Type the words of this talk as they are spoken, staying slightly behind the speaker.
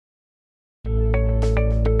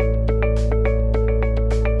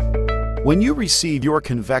When you receive your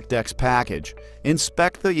Convectex package,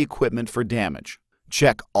 inspect the equipment for damage.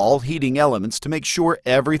 Check all heating elements to make sure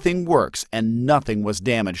everything works and nothing was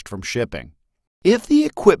damaged from shipping. If the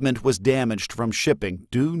equipment was damaged from shipping,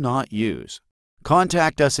 do not use.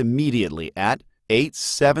 Contact us immediately at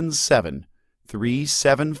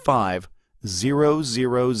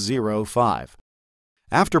 877-375-0005.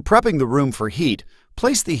 After prepping the room for heat,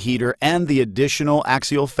 place the heater and the additional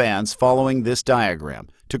axial fans following this diagram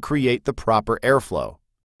to create the proper airflow.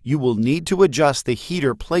 You will need to adjust the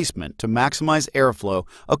heater placement to maximize airflow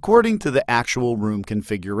according to the actual room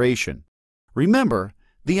configuration. Remember,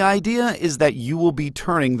 the idea is that you will be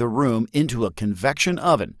turning the room into a convection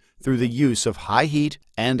oven through the use of high heat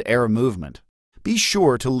and air movement. Be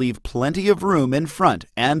sure to leave plenty of room in front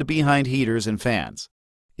and behind heaters and fans.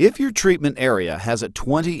 If your treatment area has a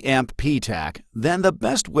 20 amp P-TAC, then the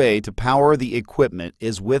best way to power the equipment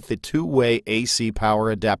is with the 2-way AC power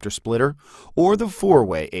adapter splitter or the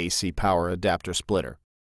 4-way AC power adapter splitter.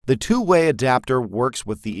 The 2-way adapter works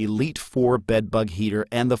with the Elite 4 bedbug heater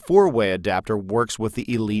and the 4-way adapter works with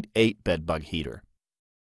the Elite 8 bedbug heater.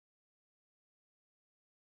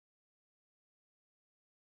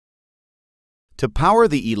 To power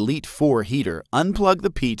the Elite 4 heater, unplug the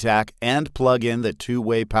P-TAC and plug in the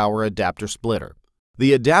 2-way power adapter splitter.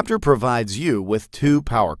 The adapter provides you with 2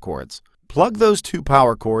 power cords. Plug those 2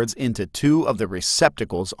 power cords into 2 of the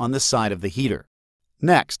receptacles on the side of the heater.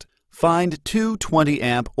 Next, find 2 20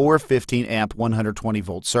 amp or 15 amp 120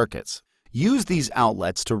 volt circuits. Use these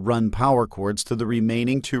outlets to run power cords to the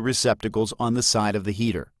remaining 2 receptacles on the side of the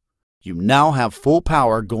heater. You now have full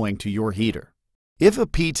power going to your heater. If a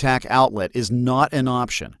P-TAC outlet is not an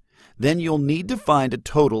option, then you'll need to find a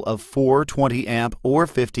total of 4 20 amp or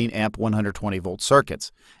 15 amp 120 volt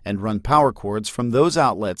circuits and run power cords from those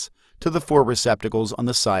outlets to the 4 receptacles on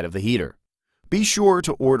the side of the heater. Be sure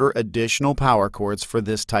to order additional power cords for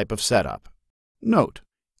this type of setup. Note: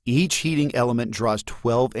 each heating element draws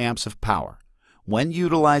 12 amps of power. When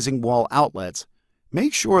utilizing wall outlets,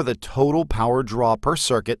 make sure the total power draw per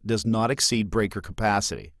circuit does not exceed breaker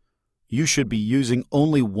capacity. You should be using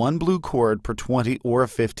only one blue cord per 20 or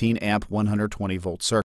 15 amp 120 volt circuit.